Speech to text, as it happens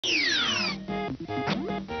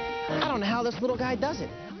know how this little guy does it.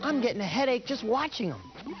 I'm getting a headache just watching him.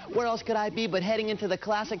 Where else could I be but heading into the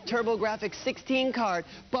classic TurboGrafx 16 card,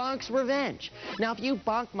 Bonk's Revenge? Now, if you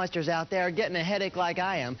Bonkmusters out there are getting a headache like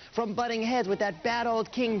I am from butting heads with that bad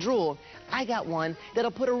old King Drool, I got one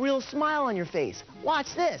that'll put a real smile on your face.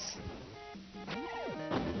 Watch this.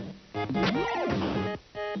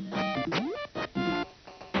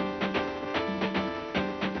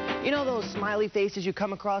 You know those smiley faces you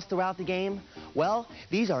come across throughout the game? Well,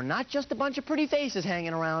 these are not just a bunch of pretty faces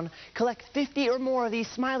hanging around. Collect 50 or more of these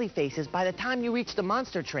smiley faces by the time you reach the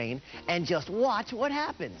monster train, and just watch what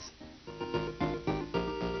happens.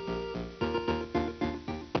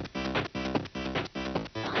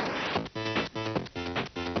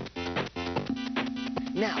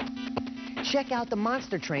 Now, check out the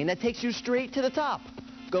monster train that takes you straight to the top,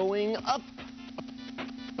 going up.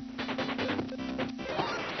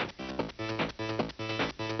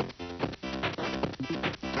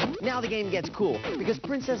 Now the game gets cool, because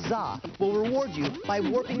Princess Za will reward you by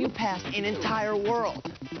warping you past an entire world.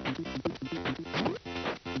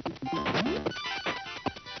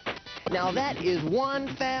 Now that is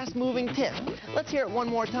one fast-moving tip. Let's hear it one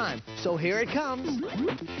more time. So here it comes.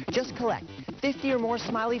 Just collect 50 or more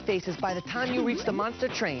smiley faces by the time you reach the monster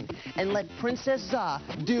train, and let Princess Za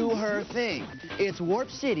do her thing. It's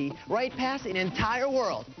Warp City, right past an entire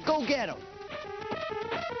world. Go get 'em!